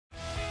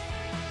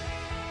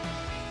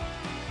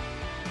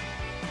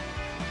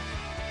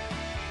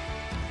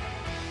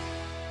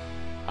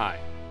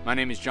My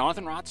name is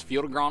Jonathan Rotz,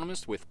 Field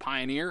Agronomist with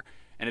Pioneer,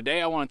 and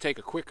today I want to take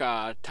a quick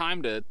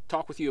time to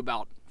talk with you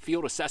about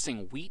field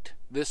assessing wheat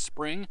this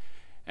spring,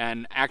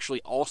 and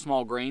actually all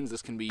small grains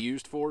this can be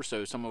used for,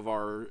 so some of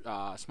our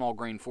small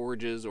grain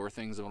forages or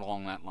things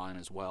along that line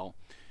as well.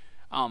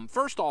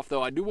 First off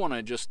though, I do want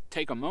to just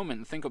take a moment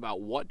and think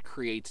about what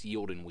creates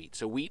yield in wheat.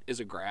 So wheat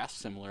is a grass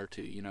similar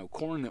to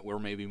corn that we're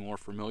maybe more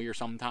familiar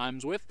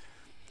sometimes with,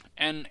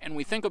 and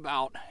we think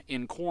about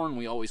in corn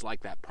we always like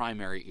that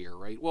primary ear,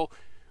 right? Well,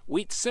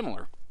 wheat's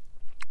similar.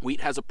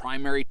 Wheat has a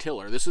primary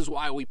tiller. This is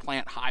why we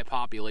plant high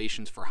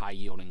populations for high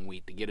yielding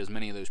wheat, to get as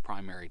many of those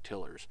primary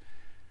tillers.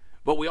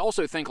 But we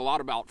also think a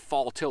lot about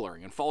fall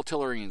tillering, and fall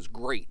tillering is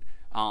great.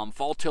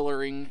 Fall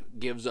tillering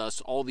gives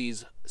us all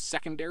these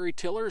secondary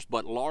tillers,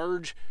 but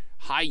large,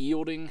 high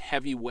yielding,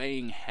 heavy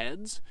weighing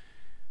heads.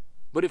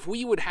 But if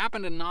we would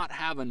happen to not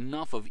have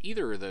enough of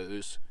either of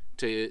those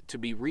to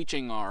be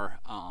reaching our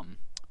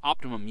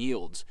optimum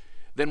yields,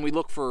 then we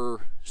look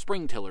for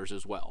spring tillers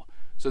as well.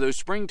 So those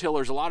spring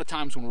tillers, a lot of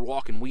times when we're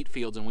walking wheat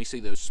fields and we see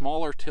those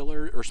smaller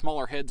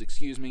heads,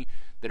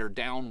 that are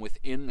down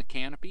within the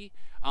canopy,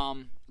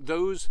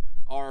 those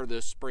are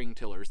the spring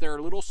tillers. They're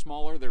a little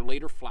smaller, they're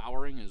later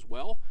flowering as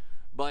well.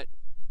 But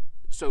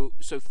so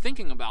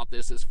thinking about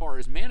this as far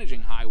as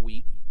managing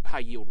high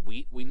yield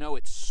wheat, we know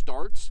it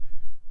starts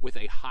with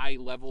a high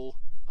level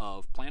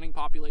of planting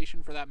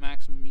population for that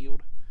maximum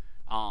yield.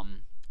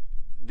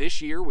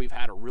 This year we've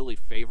had a really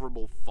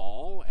favorable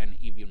fall and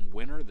even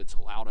winter that's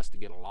allowed us to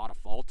get a lot of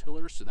fall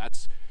tillers, so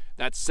that's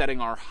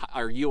setting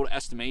our yield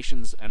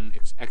estimations and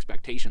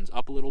expectations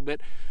up a little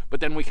bit. But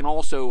then we can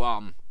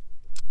also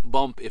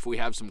bump, if we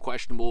have some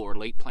questionable or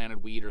late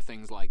planted wheat or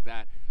things like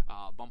that,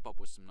 bump up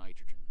with some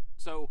nitrogen.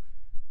 So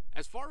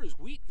as far as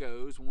wheat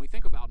goes, when we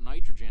think about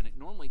nitrogen, it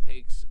normally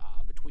takes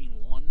between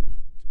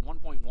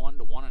 1.1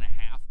 to 1.5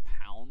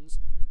 pounds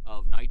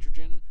of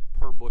nitrogen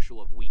per bushel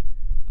of wheat.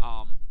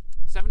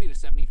 70 to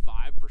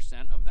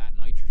 75% of that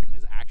nitrogen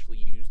is actually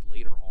used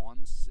later on,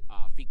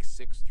 feek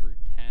 6 through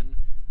 10,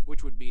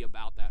 which would be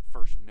about that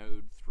first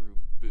node through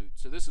boot.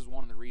 So this is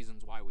one of the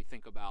reasons why we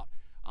think about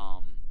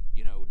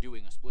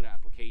doing a split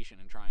application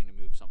and trying to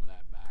move some of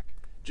that back.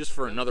 Just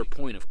for another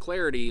point of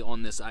clarity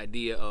on this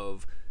idea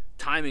of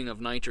timing of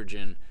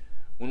nitrogen,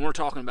 when we're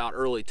talking about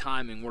early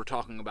timing, we're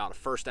talking about a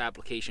first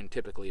application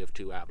typically of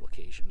 2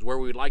 applications, where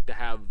we'd like to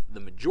have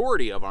the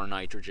majority of our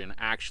nitrogen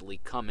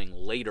actually coming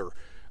later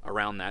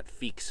around that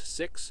feek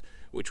 6,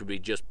 which would be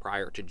just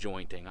prior to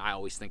jointing. I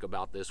always think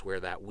about this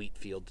where that wheat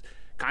field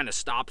kind of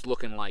stops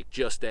looking like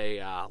just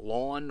a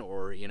lawn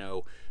or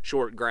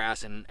short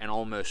grass and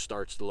almost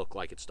starts to look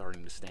like it's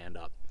starting to stand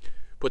up.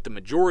 Put the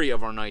majority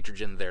of our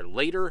nitrogen there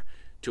later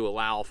to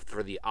allow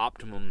for the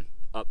optimum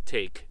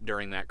uptake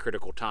during that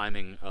critical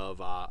timing of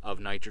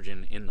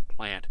nitrogen in the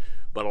plant,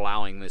 but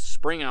allowing this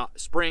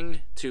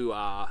spring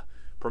to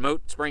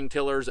promote spring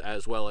tillers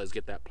as well as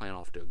get that plant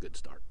off to a good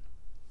start.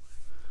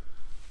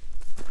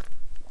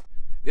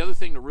 The other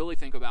thing to really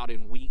think about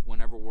in wheat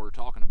whenever we're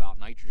talking about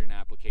nitrogen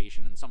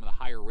application and some of the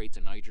higher rates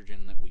of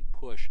nitrogen that we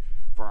push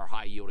for our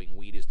high yielding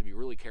wheat is to be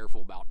really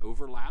careful about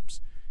overlaps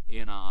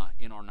in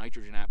our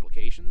nitrogen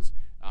applications.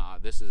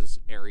 This is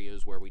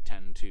areas where we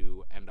tend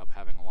to end up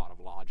having a lot of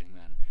lodging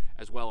then,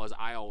 as well as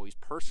I always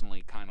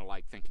personally kind of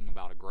like thinking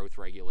about a growth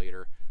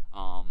regulator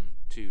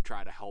to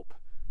try to help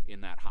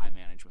in that high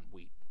management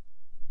wheat.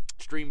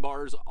 Stream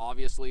bars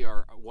obviously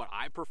are what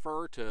I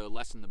prefer to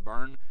lessen the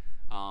burn.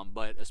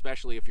 But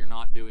especially if you're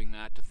not doing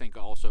that, to think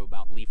also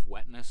about leaf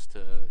wetness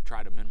to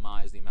try to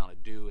minimize the amount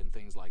of dew and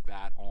things like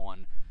that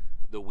on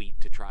the wheat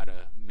to try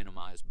to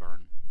minimize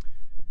burn.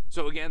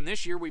 So again,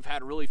 this year we've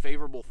had a really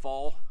favorable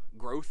fall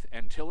growth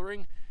and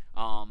tillering.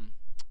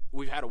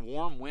 We've had a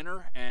warm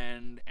winter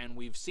and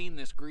we've seen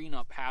this green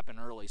up happen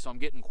early. So I'm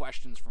getting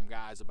questions from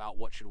guys about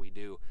what should we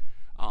do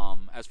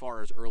as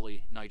far as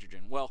early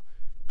nitrogen. Well,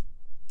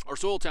 our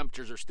soil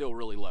temperatures are still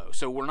really low,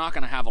 so we're not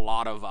going to have a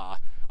lot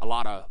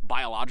of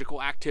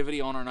biological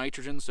activity on our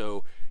nitrogen.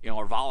 So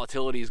our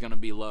volatility is going to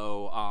be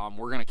low.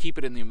 We're going to keep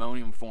it in the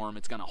ammonium form.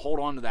 It's going to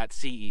hold on to that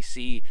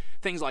CEC,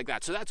 things like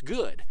that. So that's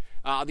good.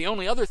 The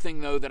only other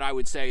thing though that I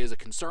would say is a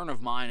concern of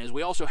mine is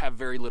we also have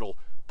very little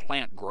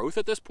plant growth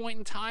at this point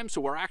in time, so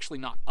we're actually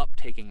not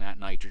uptaking that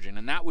nitrogen,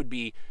 and that would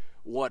be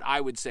what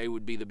I would say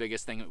would be the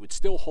biggest thing that would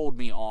still hold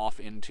me off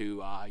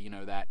into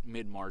that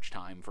mid-March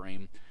time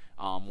frame.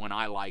 When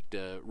I like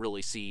to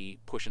really see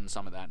pushing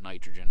some of that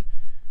nitrogen.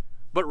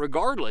 But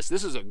regardless,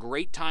 this is a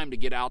great time to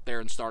get out there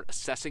and start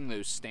assessing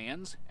those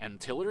stands and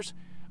tillers.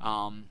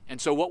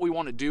 And so what we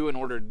want to do in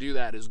order to do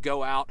that is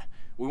go out,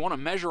 we want to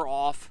measure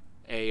off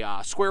a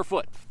square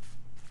foot.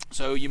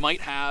 So you might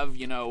have,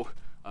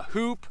 a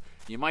hoop,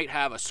 you might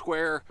have a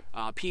square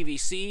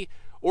PVC,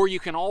 or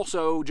you can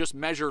also just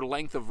measure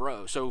length of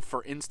row. So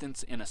for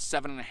instance, in a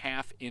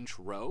 7.5 inch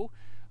row,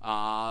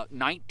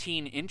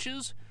 19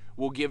 inches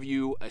will give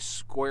you a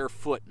square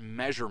foot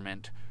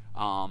measurement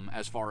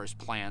as far as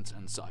plants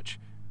and such.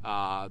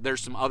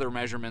 There's some other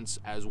measurements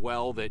as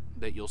well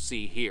that you'll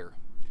see here.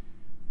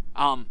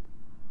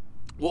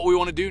 What we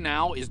want to do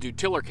now is do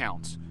tiller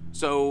counts.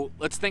 So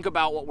let's think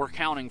about what we're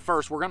counting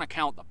first. We're going to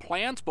count the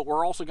plants, but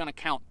we're also going to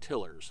count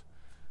tillers.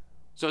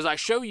 So as I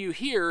show you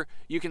here,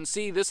 you can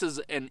see this is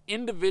an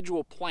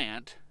individual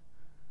plant,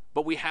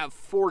 but we have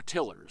 4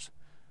 tillers.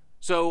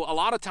 So a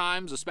lot of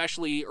times,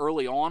 especially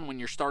early on when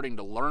you're starting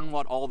to learn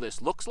what all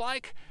this looks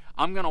like,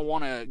 I'm going to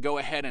want to go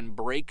ahead and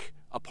break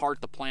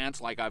apart the plants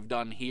like I've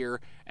done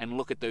here and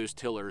look at those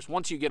tillers.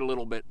 Once you get a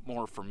little bit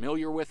more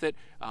familiar with it,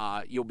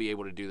 you'll be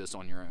able to do this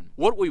on your own.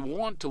 What we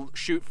want to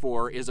shoot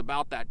for is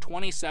about that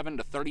 27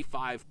 to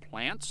 35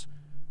 plants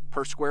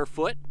per square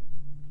foot,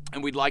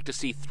 and we'd like to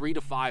see 3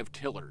 to 5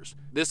 tillers.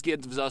 This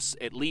gives us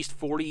at least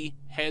 40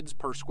 heads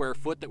per square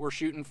foot that we're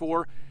shooting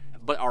for,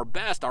 but our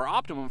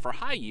optimum for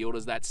high yield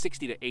is that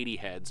 60 to 80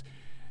 heads.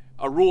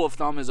 A rule of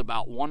thumb is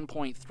about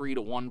 1.3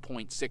 to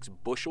 1.6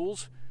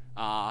 bushels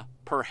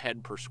per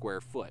head per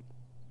square foot.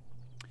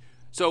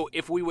 So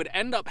if we would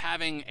end up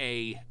having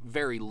a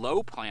very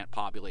low plant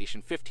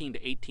population, 15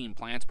 to 18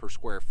 plants per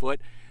square foot,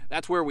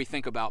 that's where we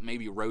think about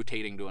maybe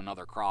rotating to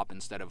another crop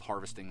instead of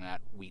harvesting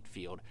that wheat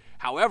field.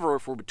 However,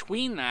 if we're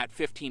between that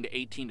 15 to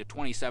 18 to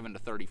 27 to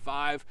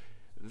 35,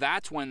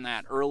 that's when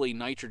that early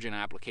nitrogen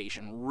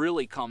application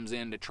really comes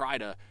in to try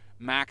to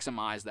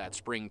maximize that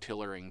spring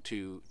tillering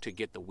to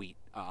get the wheat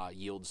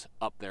yields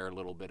up there a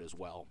little bit as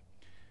well.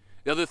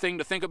 The other thing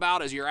to think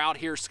about as you're out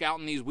here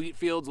scouting these wheat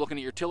fields, looking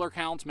at your tiller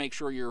counts, make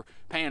sure you're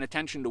paying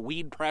attention to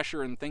weed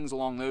pressure and things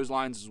along those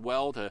lines as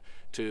well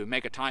to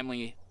make a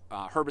timely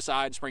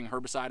spring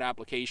herbicide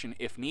application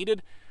if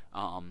needed.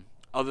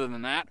 Other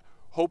than that,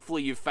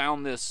 hopefully you've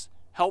found this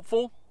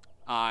helpful.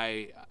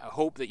 I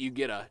hope that you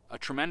get a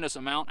tremendous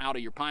amount out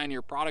of your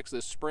Pioneer products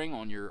this spring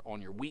on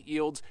your wheat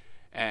yields.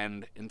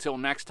 And until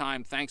next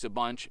time, thanks a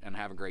bunch and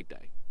have a great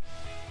day.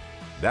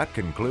 That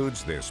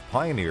concludes this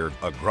Pioneer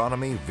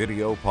Agronomy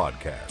video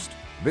podcast.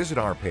 Visit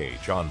our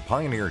page on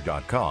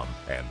pioneer.com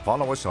and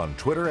follow us on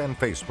Twitter and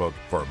Facebook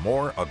for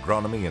more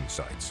agronomy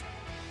insights.